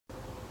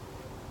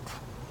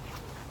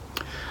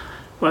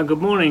Well,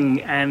 good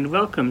morning and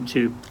welcome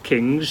to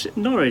King's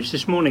Norwich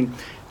this morning.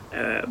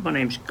 My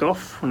name's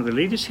Goff, one of the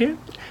leaders here.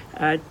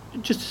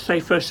 Just to say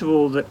first of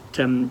all that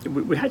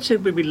we had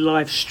said we'd be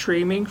live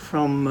streaming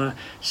from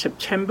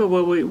September.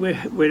 Well,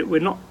 we're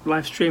not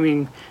live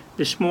streaming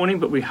this morning,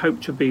 but we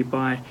plan to be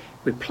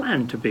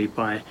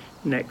by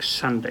next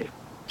Sunday.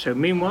 So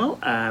meanwhile,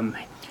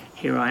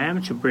 here I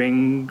am to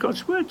bring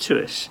God's word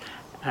to us.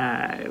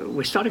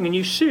 We're starting a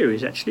new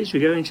series actually as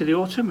we go into the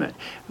autumn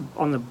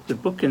on the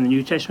book in the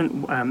New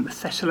Testament, 1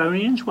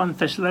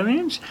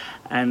 Thessalonians,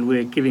 and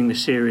we're giving the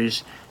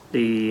series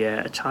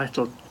the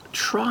title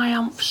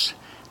Triumphs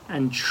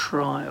and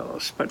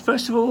Trials. But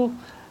first of all,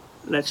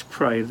 let's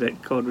pray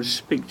that God will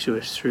speak to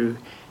us through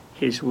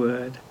his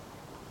word.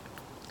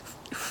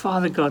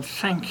 Father God,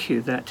 thank you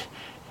that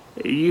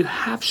you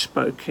have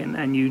spoken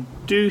and you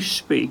do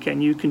speak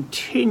and you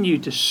continue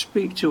to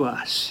speak to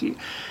us.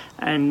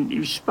 And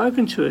you've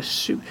spoken to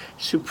us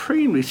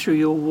supremely through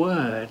your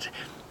word.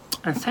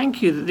 And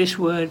thank you that this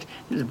word,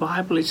 the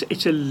Bible,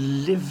 it's a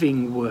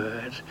living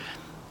word.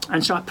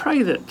 And so I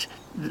pray that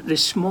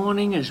this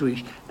morning, as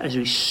we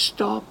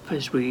stop,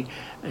 as we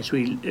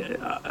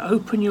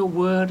open your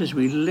word, as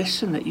we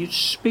listen, that you'd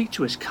speak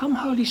to us. Come,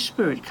 Holy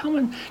Spirit, come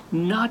and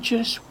nudge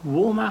us,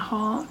 warm our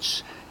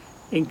hearts,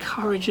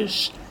 encourage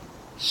us,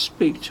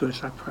 speak to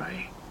us, I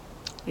pray.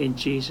 In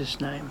Jesus'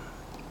 name.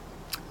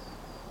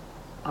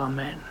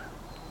 Amen.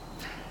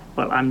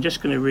 Well, I'm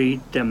just going to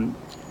read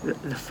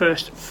the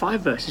first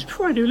 5 verses.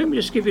 Before I do, let me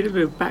just give you a little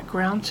bit of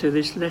background to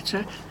this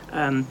letter.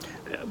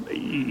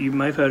 You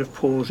may have heard of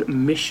Paul's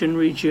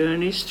missionary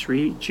journeys,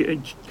 3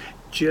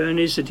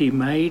 journeys that he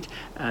made,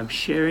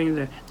 sharing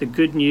the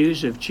good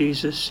news of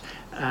Jesus.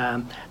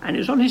 And it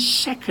was on his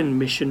second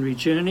missionary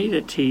journey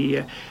that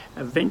he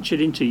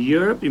ventured into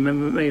Europe. You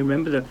may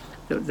remember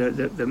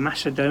the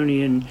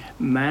Macedonian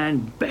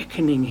man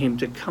beckoning him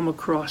to come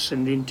across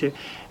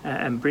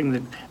and bring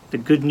the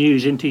good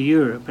news into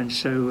Europe. And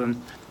so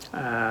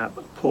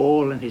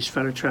Paul and his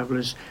fellow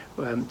travellers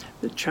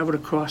travelled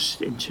across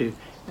into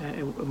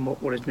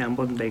what is now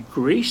modern-day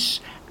Greece.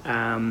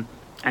 And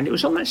it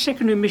was on that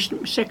second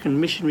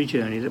missionary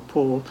journey that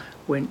Paul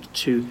went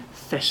to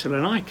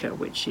Thessalonica,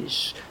 which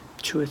is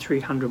 200 or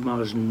 300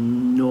 miles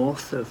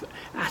north of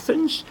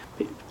Athens,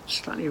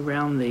 slightly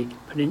around the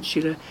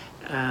peninsula,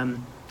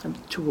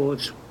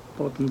 towards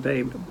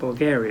modern-day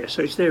Bulgaria.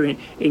 So it's there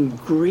in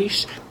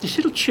Greece. This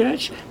little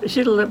church, this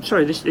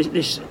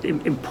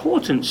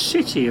important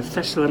city of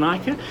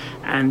Thessalonica,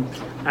 and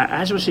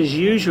as was his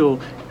usual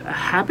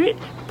habit,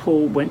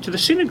 Paul went to the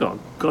synagogue.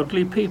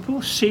 Godly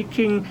people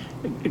seeking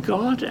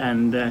God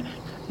and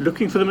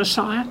looking for the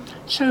Messiah.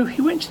 So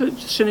he went to the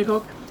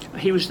synagogue.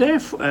 He was there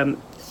for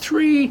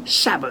 3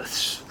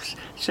 Sabbaths.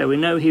 So we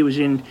know he was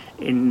in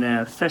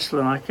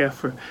Thessalonica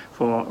for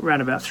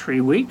around about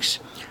 3 weeks.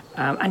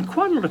 And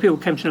quite a lot of people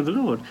came to know the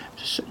Lord.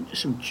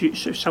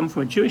 Some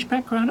from a Jewish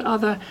background,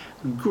 other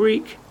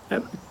Greek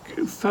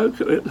folk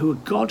who were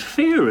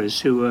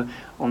God-fearers, who were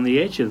on the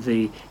edge of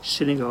the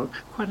synagogue,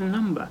 quite a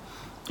number.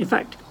 In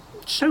fact,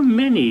 so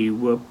many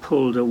were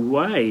pulled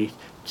away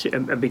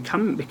and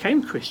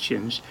became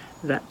Christians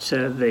that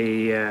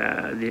the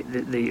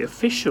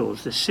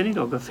officials, the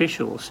synagogue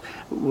officials,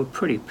 were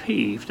pretty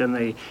peeved, and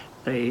they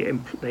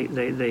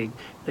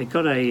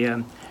got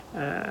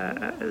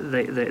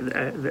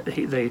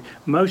they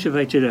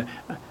motivated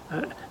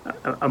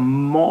a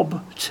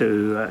mob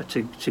to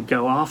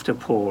go after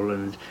Paul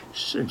and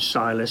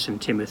Silas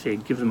and Timothy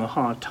and give them a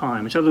hard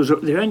time. So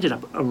there ended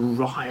up a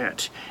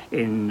riot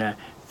in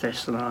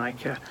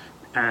Thessalonica,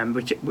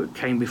 which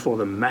came before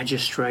the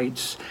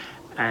magistrates,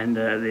 and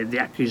the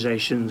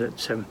accusation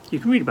that you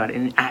can read about it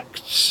in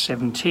Acts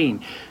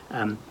 17.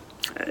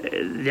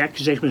 The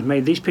accusation was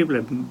made, these people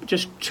are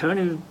just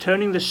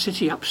turning the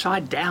city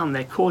upside down,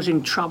 they're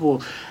causing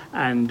trouble.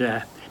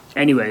 And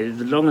anyway,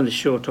 the long and the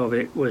short of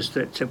it was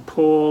that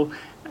Paul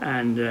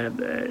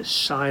and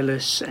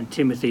Silas and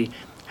Timothy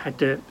had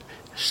to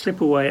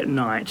slip away at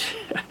night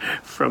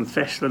from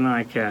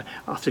Thessalonica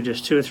after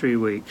just 2 or 3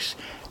 weeks,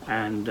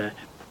 and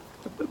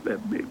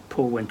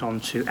Paul went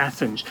on to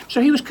Athens. So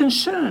he was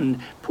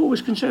concerned. Paul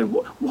was concerned.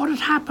 What had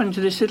happened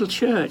to this little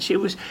church? It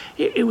was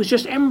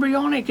just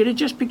embryonic. It had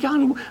just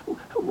begun.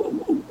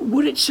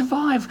 Would it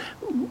survive?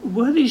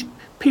 Were these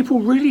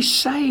people really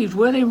saved?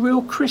 Were they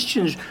real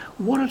Christians?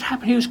 What had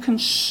happened? He was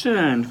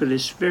concerned for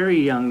this very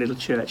young little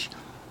church.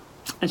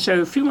 And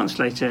so a few months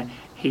later,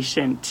 he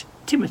sent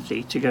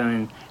Timothy to go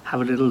and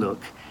have a little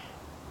look.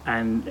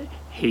 And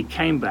he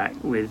came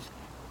back with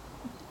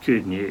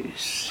good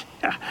news.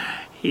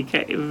 He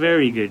gave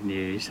very good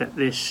news that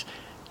this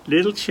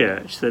little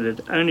church that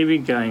had only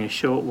been going a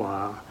short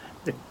while,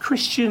 the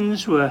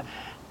Christians were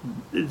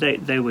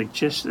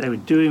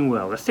doing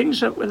well. The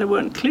things that they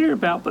weren't clear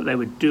about, but they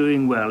were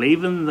doing well,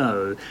 even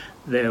though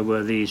there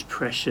were these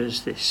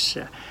pressures, this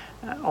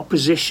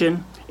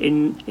opposition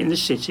in the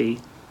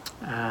city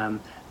that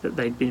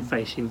they'd been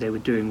facing. They were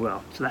doing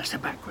well. So that's the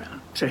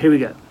background. So here we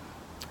go.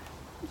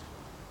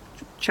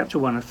 Chapter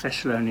 1 of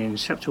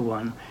Thessalonians, chapter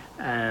 1.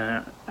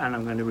 and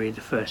I'm going to read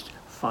the first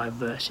 5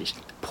 verses.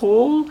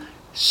 Paul,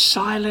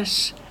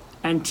 Silas,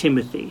 and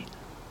Timothy,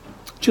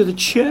 to the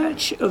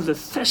church of the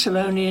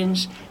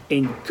Thessalonians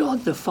in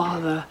God the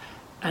Father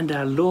and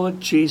our Lord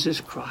Jesus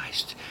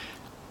Christ,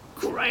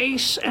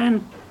 grace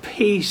and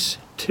peace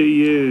to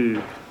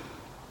you.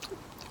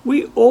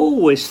 We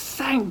always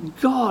thank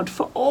God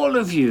for all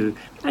of you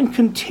and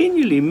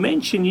continually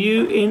mention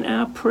you in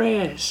our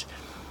prayers.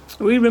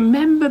 We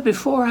remember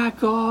before our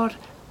God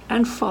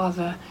and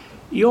Father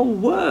your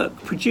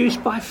work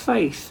produced by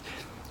faith,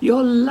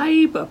 your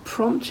labour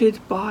prompted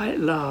by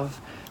love,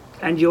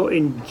 and your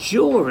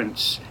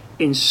endurance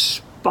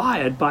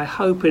inspired by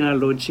hope in our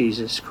Lord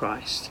Jesus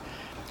Christ.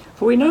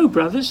 For we know,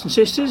 brothers and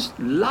sisters,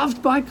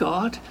 loved by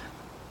God,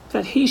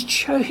 that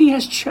He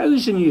has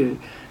chosen you,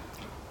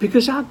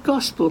 because our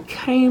gospel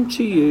came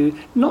to you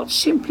not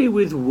simply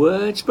with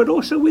words, but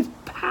also with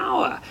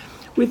power,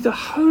 with the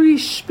Holy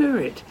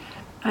Spirit,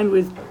 and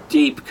with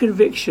deep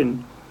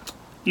conviction.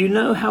 You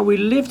know how we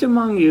lived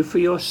among you for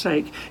your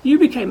sake. You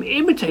became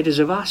imitators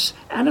of us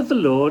and of the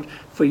Lord,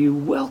 for you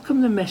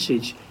welcomed the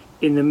message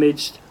in the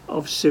midst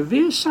of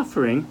severe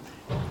suffering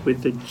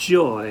with the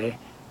joy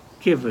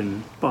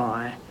given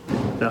by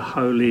the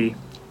Holy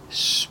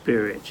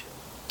Spirit.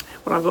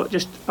 Well,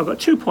 I've got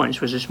 2 points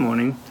for us this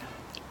morning.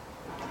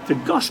 The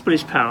gospel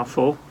is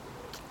powerful,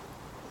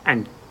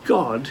 and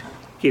God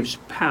gives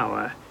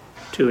power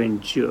to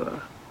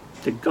endure.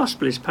 The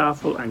gospel is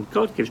powerful, and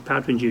God gives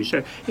power to endure.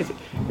 So if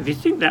you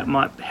think that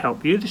might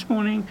help you this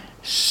morning,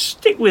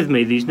 stick with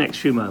me these next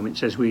few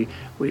moments as we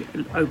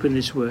open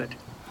this word.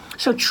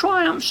 So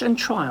triumphs and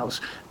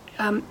trials.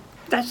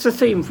 That's the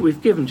theme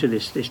we've given to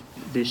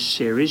this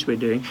series we're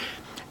doing.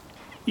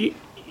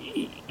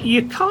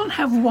 You can't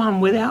have one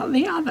without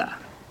the other.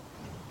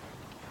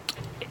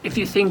 If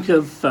you think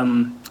of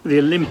the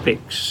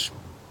Olympics,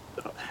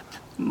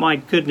 my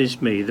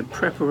goodness me, the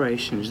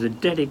preparations, the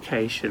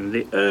dedication,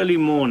 the early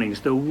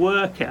mornings, the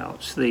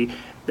workouts, the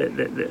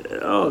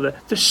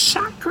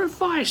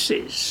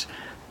sacrifices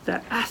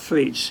that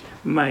athletes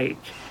make,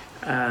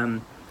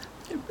 but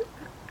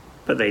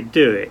they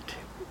do it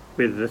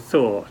with the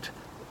thought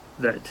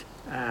that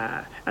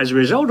as a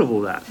result of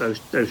all that,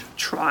 those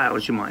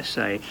trials, you might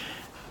say,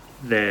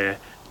 they're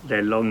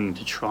longing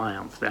to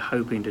triumph. They're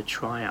hoping to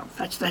triumph.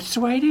 That's the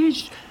way it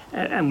is.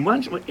 And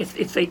once,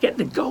 if they get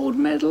the gold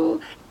medal,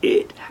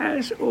 it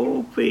has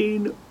all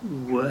been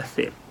worth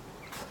it.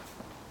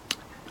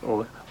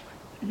 Or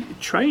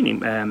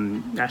training.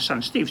 Our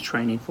son Steve's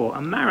training for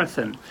a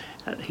marathon.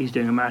 He's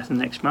doing a marathon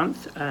next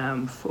month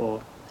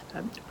for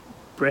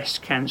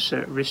breast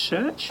cancer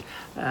research.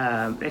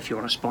 If you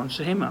want to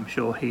sponsor him, I'm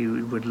sure he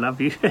would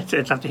love you.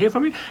 I'd love to hear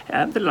from you.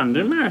 The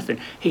London Marathon.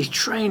 He's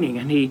training,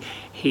 and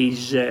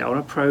he's on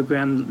a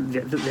program.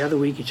 The other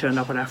week he turned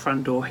up at our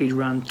front door. He'd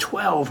run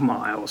 12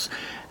 miles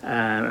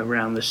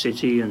around the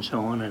city and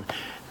so on, and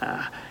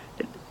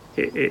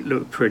it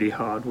looked pretty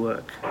hard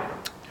work.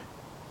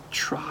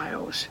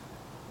 Trials.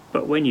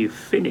 But when you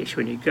finish,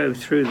 when you go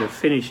through the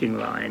finishing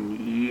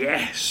line,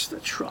 yes, the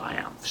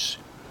triumphs.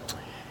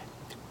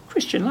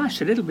 Christian life's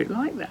a little bit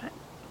like that.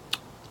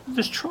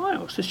 There's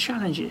trials, there's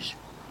challenges.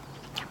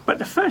 But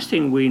the first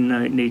thing we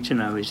need to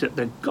know is that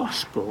the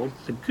gospel,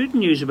 the good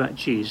news about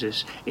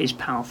Jesus, is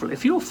powerful.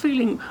 If you're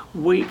feeling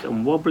weak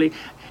and wobbly,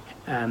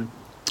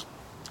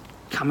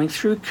 coming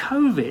through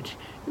COVID,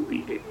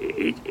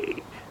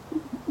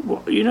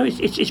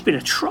 it's been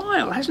a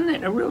trial, hasn't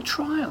it? A real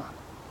trial.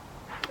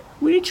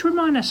 We need to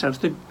remind ourselves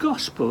the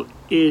gospel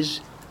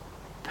is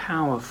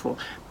powerful.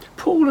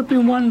 Paul had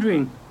been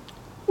wondering,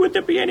 would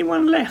there be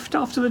anyone left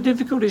after the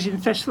difficulties in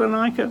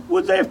Thessalonica?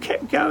 Would they have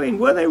kept going?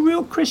 Were they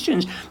real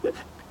Christians?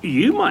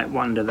 You might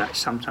wonder that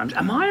sometimes.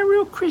 Am I a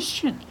real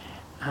Christian?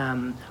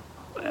 Have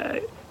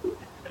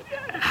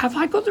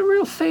I got the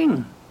real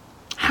thing?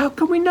 How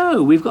can we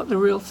know we've got the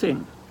real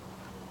thing?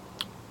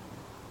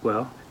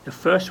 Well, the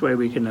first way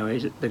we can know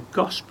is that the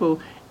gospel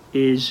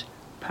is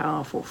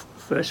powerful.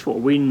 First of all,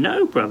 we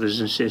know, brothers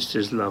and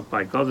sisters loved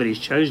by God, that He's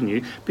chosen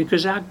you,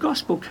 because our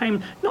gospel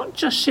came not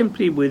just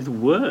simply with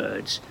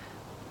words,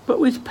 but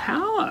with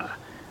power,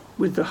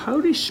 with the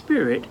Holy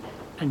Spirit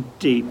and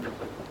deep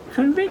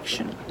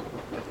conviction.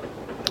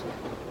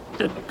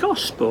 The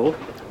gospel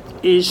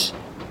is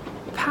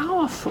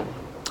powerful.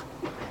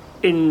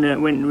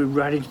 When we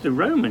write into the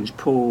Romans,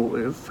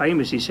 Paul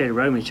famously said in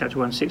Romans chapter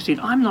 1:16,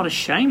 I'm not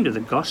ashamed of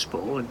the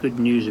gospel, the good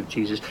news of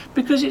Jesus,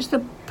 because it's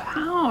the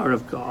power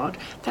of God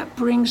that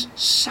brings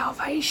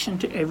salvation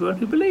to everyone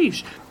who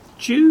believes,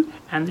 Jew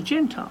and the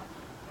Gentile.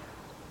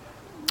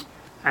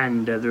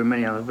 And there are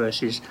many other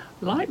verses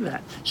like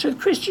that. So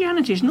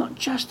Christianity is not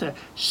just a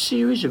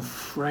series of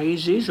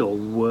phrases or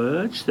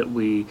words that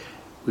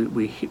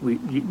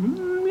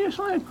yes,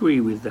 I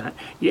agree with that.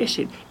 Yes,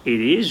 it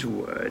is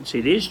words,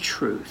 it is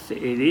truth,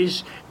 it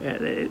is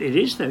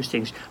those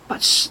things.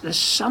 But there's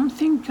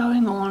something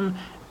going on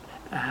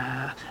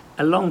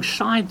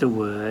alongside the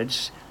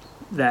words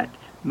that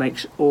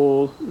makes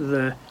all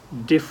the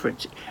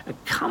difference.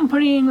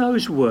 Accompanying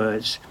those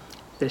words,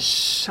 there's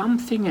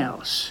something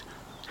else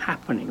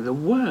happening. The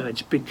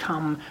words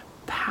become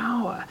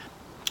power.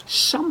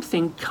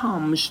 Something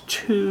comes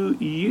to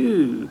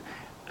you.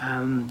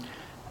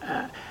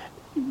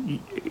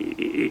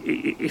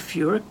 If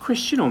you're a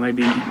Christian, or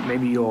maybe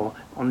you're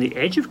on the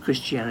edge of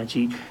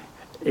Christianity,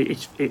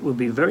 it would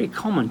be very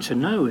common to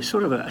know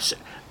sort of a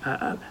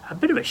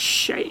bit of a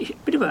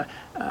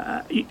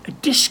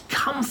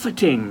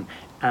discomforting,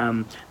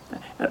 a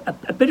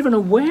bit of an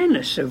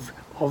awareness of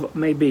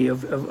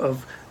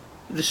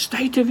the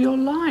state of your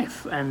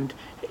life and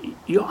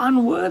your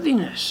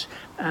unworthiness.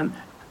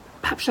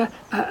 Perhaps a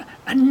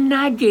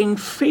nagging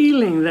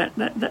feeling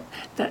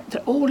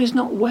that all is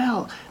not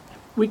well.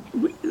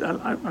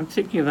 I'm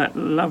thinking of that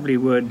lovely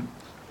word,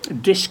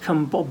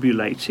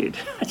 discombobulated.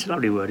 That's a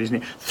lovely word, isn't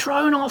it?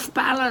 Thrown off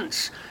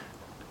balance,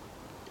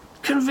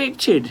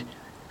 convicted,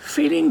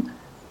 feeling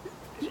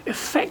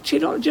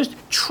affected or just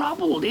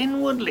troubled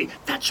inwardly.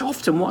 That's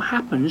often what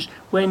happens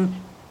when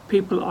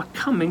people are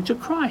coming to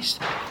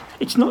Christ.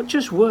 It's not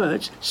just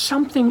words,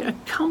 something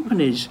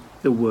accompanies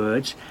the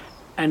words,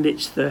 and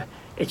it's the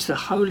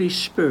Holy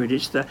Spirit,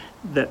 it's the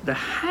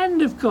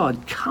hand of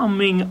God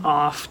coming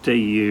after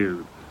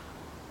you.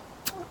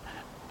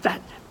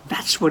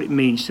 That's what it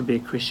means to be a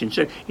Christian.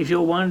 So if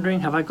you're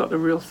wondering, have I got the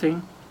real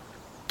thing?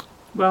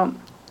 Well,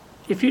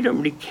 if you don't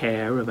really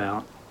care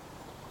about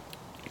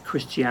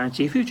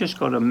Christianity, if you've just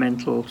got a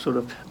mental sort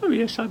of, oh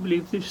yes, I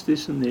believe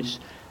this and this,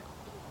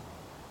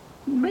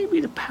 maybe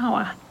the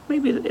power,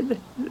 maybe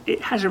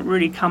it hasn't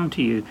really come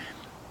to you.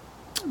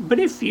 But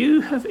if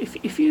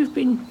you've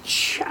been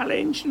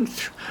challenged and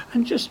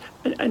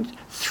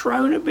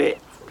thrown a bit,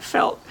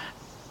 felt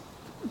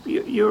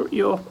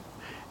your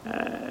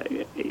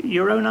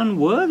own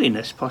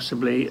unworthiness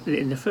possibly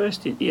in the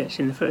first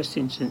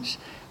instance,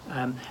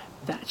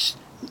 that's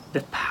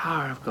the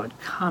power of God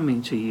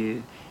coming to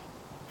you,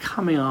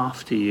 coming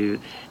after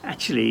you.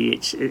 Actually,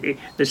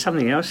 there's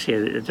something else here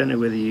that I don't know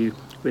whether you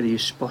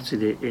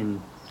spotted it in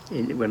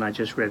when I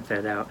just read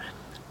that out.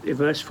 In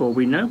verse 4,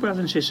 we know, brothers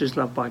and sisters,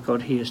 loved by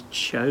God, he has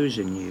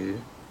chosen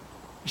you.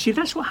 You see,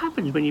 that's what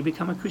happens when you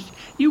become a Christian.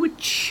 You were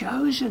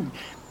chosen.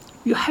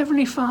 Your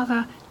Heavenly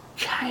Father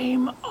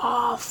came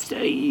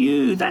after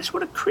you. That's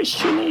what a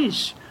Christian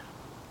is.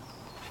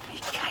 He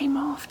came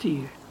after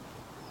you.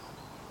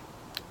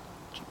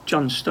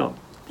 John Stott,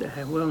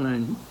 a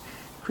well-known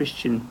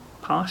Christian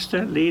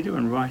pastor, leader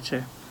and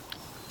writer,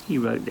 he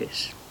wrote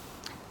this: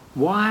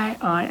 why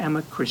I am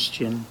a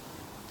Christian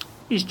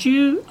is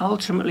due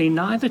ultimately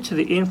neither to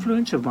the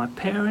influence of my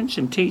parents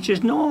and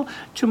teachers nor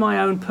to my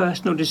own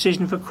personal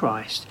decision for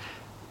Christ,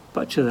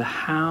 but to the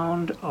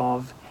hound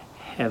of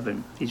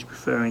heaven. He's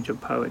referring to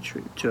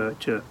poetry, to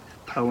a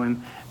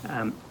poem,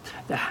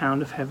 The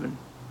Hound of Heaven.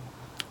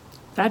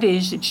 That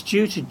is, it's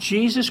due to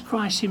Jesus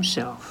Christ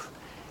himself,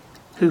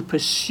 who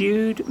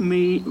pursued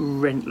me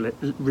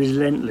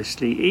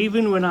relentlessly,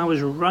 even when I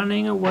was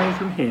running away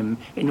from him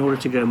in order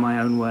to go my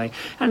own way.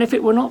 And if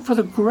it were not for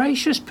the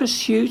gracious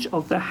pursuit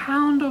of the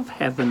Hound of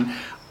Heaven,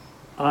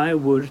 I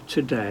would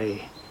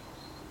today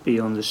be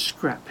on the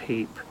scrap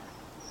heap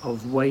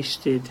of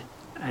wasted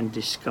and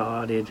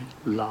discarded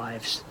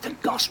lives. The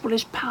gospel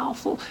is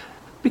powerful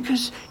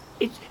because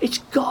it's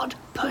God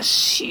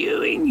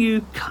pursuing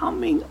you,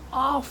 coming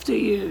after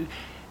you.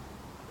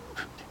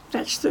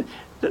 This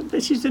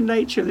is the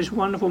nature of this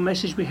wonderful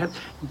message we have.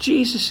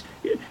 Jesus,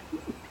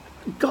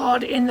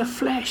 God in the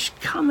flesh,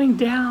 coming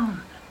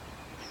down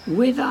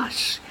with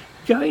us,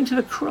 going to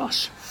the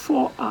cross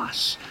for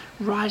us,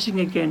 rising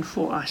again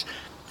for us.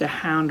 The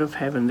Hound of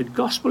Heaven. The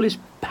gospel is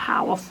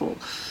powerful.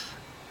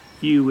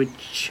 You were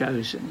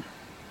chosen.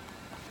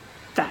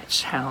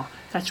 That's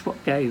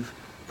what gave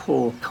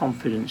Paul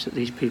confidence that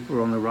these people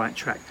were on the right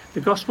track.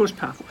 The gospel is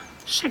powerful.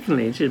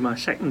 Secondly, this is my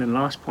second and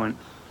last point,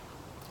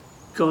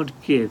 God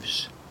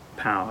gives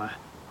power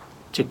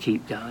to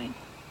keep going,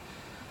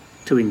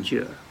 to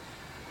endure.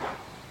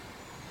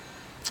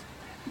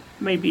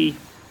 Maybe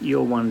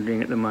you're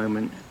wondering at the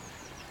moment,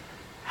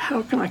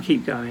 how can I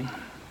keep going?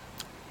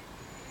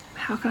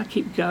 How can I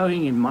keep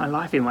going in my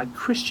life, in my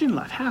Christian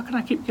life? How can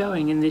I keep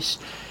going in this,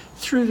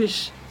 through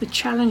this, the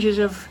challenges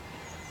of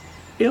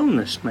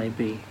illness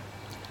maybe,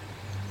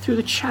 through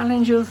the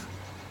challenge of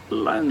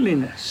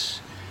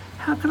loneliness?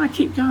 How can I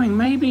keep going?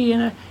 Maybe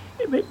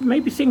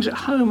maybe things at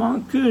home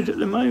aren't good at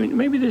the moment.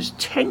 Maybe there's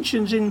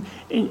tensions in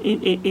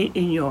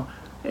your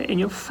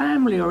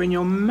family or in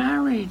your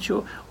marriage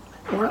or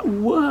at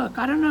work.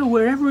 I don't know,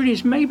 wherever it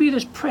is. Maybe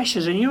there's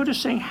pressures and you're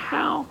just saying,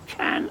 how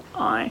can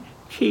I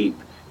keep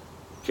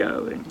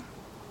going?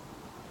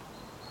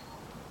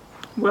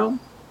 Well,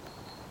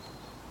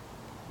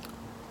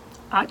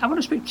 I want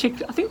to speak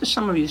particularly, I think to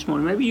some of you this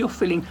morning, maybe you're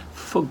feeling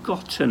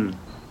forgotten.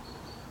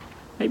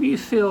 Maybe you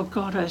feel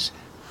God has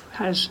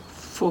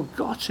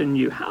forgotten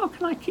you. How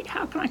can I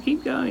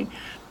keep going?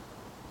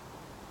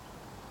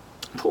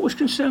 Paul was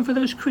concerned for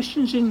those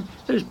Christians he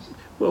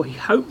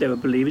hoped they were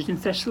believers in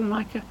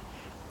Thessalonica.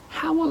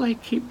 How will they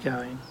keep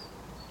going?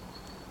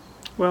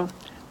 Well,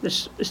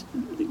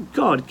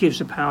 God gives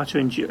the power to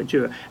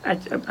endure.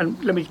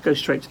 And let me go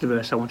straight to the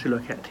verse I want to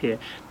look at here.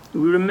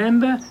 We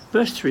remember,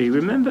 verse 3,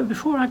 remember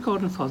before our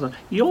God and Father,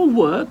 your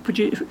work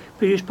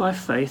produced by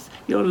faith,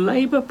 your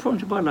labour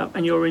prompted by love,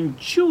 and your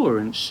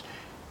endurance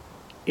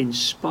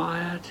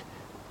inspired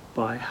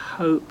by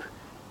hope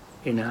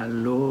in our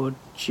Lord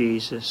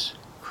Jesus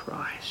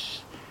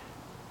Christ.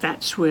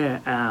 That's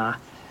where our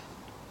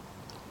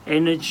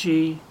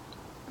energy,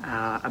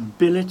 our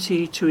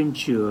ability to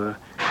endure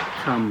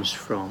comes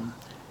from.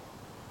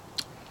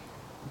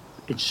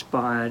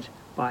 Inspired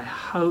by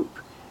hope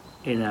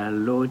in our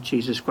Lord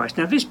Jesus Christ.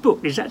 Now, this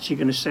book is actually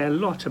going to say a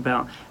lot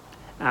about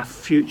our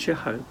future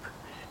hope.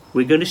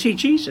 We're going to see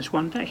Jesus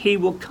one day. He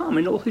will come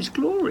in all his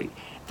glory.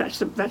 That's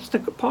the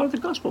part of the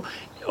gospel.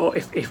 Or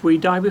if we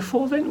die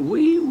before then,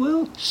 we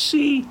will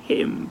see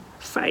him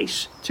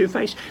face to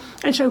face.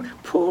 And so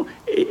Paul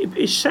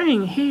is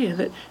saying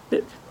here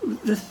that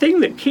the thing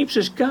that keeps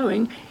us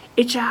going,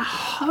 it's our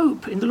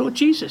hope in the Lord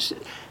Jesus.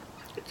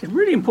 It's a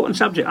really important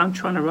subject. I'm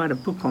trying to write a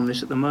book on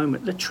this at the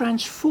moment. The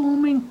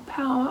transforming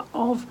power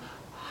of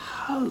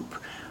hope.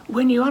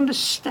 When you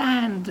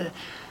understand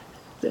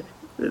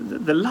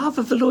the love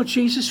of the Lord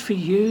Jesus for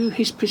you,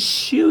 his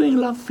pursuing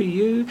love for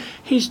you,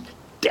 his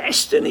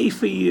destiny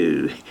for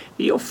you,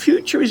 your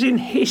future is in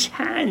his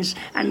hands,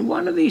 and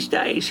one of these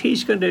days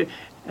he's going to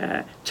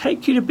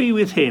take you to be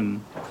with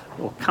him,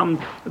 or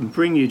come and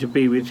bring you to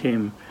be with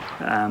him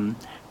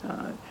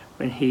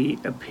when he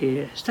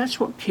appears. That's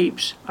what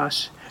keeps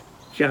us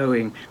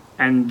going.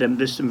 And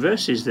there's some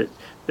verses that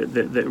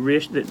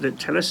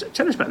tell us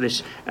about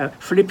this.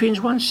 Philippians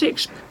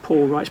 1:6,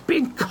 Paul writes,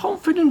 being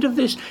confident of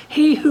this,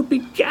 he who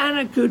began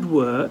a good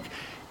work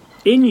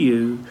in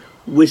you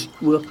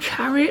will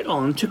carry it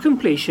on to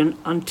completion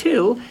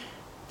until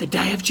the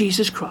day of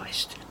Jesus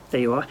Christ.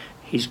 There you are.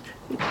 His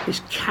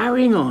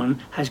carrying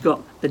on has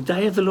got the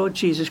day of the Lord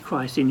Jesus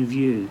Christ in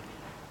view.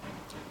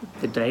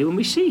 The day when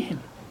we see him.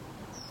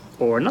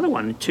 Or another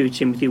one, 2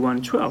 Timothy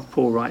 1:12,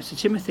 Paul writes to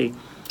Timothy,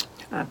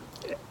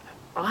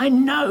 I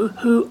know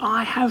who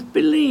I have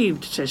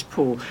believed, says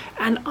Paul,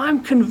 and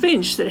I'm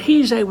convinced that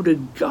he is able to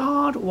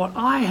guard what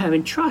I have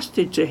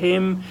entrusted to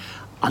him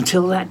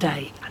until that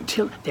day.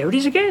 There it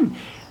is again.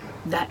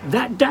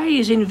 That day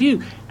is in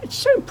view. It's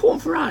so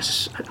important for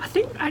us. I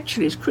think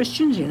actually as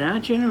Christians in our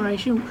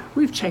generation,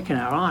 we've taken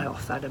our eye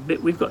off that a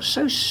bit. We've got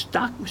so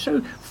stuck,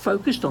 so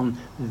focused on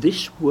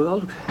this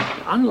world.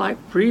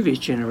 Unlike previous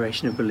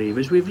generation of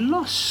believers, we've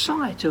lost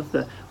sight of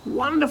the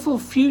wonderful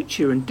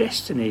future and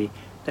destiny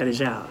that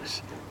is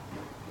ours.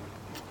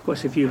 Of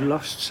course, if you've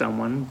lost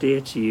someone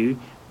dear to you,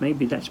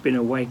 maybe that's been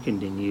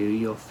awakened in you,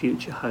 your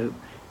future hope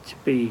to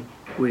be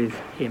with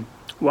him.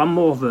 One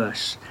more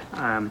verse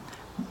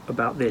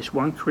about this,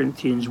 1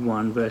 Corinthians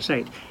 1 verse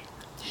 8.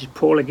 This is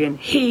Paul again.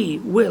 He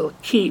will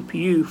keep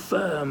you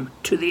firm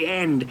to the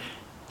end,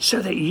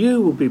 so that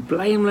you will be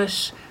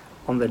blameless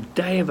on the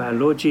day of our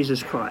Lord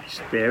Jesus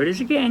Christ. There it is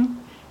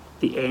again.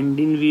 The end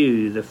in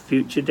view, the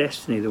future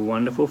destiny, the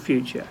wonderful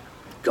future.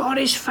 God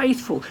is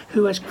faithful,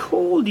 who has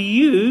called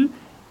you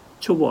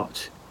to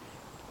what?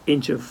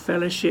 Into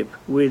fellowship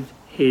with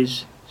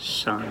his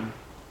Son,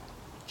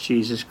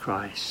 Jesus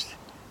Christ,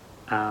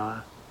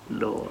 our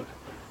Lord.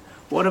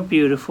 What a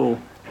beautiful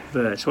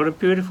verse. What a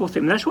beautiful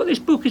thing. That's what this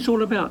book is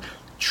all about.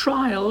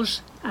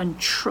 Trials and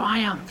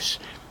triumphs.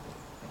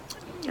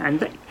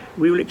 And that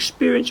we will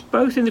experience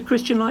both in the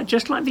Christian life,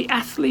 just like the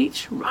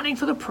athlete running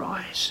for the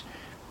prize.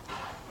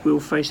 We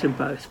will face them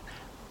both.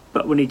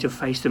 But we need to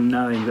face them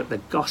knowing that the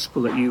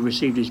gospel that you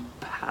received is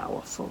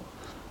powerful.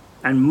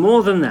 And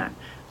more than that,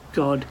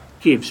 God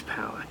gives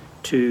power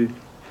to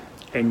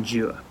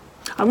endure.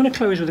 I'm going to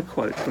close with a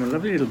quote from a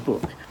lovely little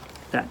book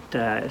that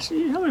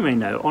some of you may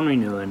know, Henri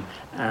Nouwen,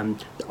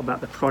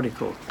 about the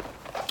prodigal.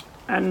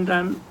 And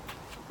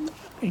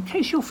in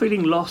case you're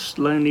feeling lost,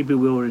 lonely,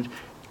 bewildered,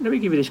 let me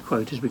give you this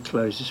quote as we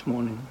close this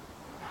morning.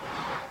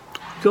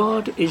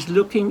 God is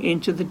looking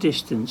into the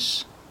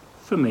distance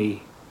for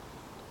me,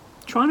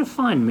 trying to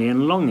find me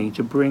and longing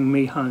to bring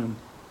me home.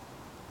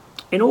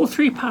 In all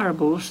three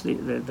parables,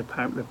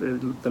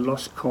 the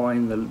lost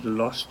coin, the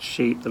lost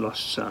sheep, the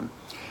lost son,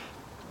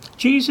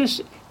 Jesus,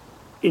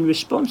 in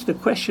response to the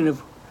question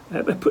of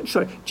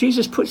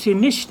Jesus puts the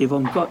initiative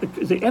on God,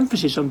 the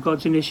emphasis on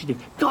God's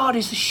initiative. God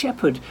is the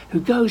shepherd who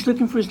goes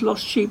looking for his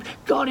lost sheep.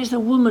 God is the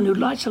woman who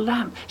lights a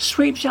lamp,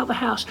 sweeps out the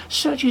house,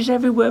 searches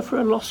everywhere for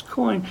a lost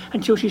coin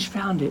until she's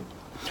found it.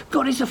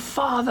 God is a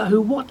father who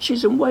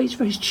watches and waits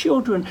for his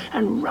children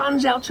and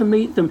runs out to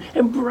meet them,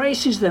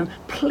 embraces them,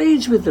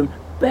 pleads with them,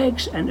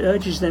 begs and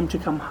urges them to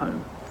come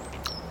home.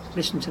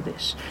 Listen to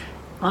this.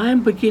 I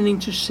am beginning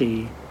to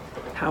see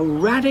how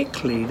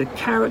radically the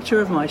character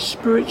of my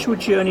spiritual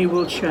journey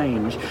will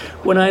change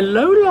when I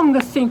no longer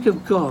think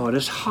of God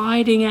as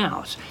hiding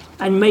out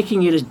and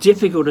making it as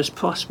difficult as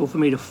possible for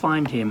me to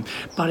find him,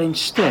 but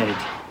instead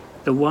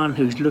the one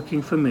who's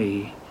looking for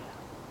me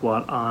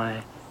while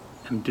I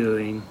am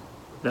doing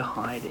the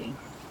hiding.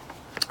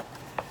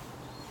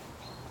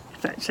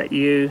 If that's at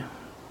you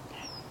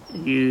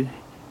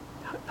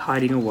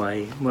hiding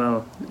away,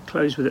 well,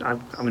 close with it. I'm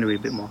going to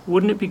read a bit more.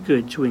 Wouldn't it be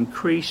good to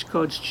increase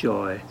God's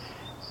joy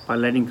by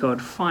letting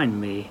God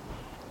find me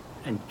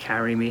and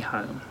carry me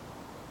home.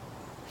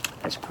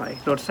 Let's pray.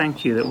 Lord,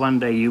 thank you that one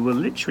day you will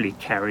literally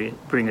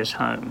bring us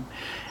home.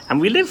 And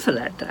we live for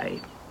that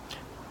day.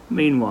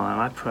 Meanwhile,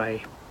 I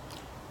pray,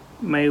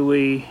 may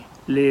we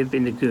live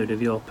in the good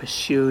of your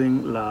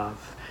pursuing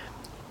love,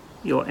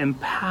 your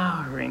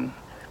empowering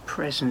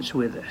presence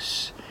with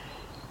us,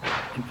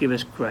 and give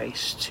us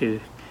grace to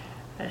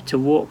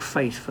walk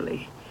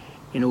faithfully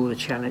in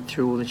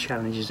through all the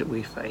challenges that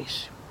we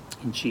face.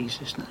 In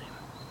Jesus' name.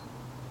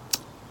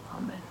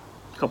 Amen.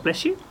 God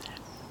bless you.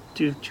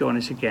 Do join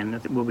us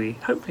again. We'll be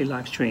hopefully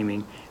live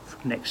streaming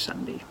from next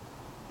Sunday.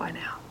 Bye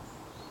now.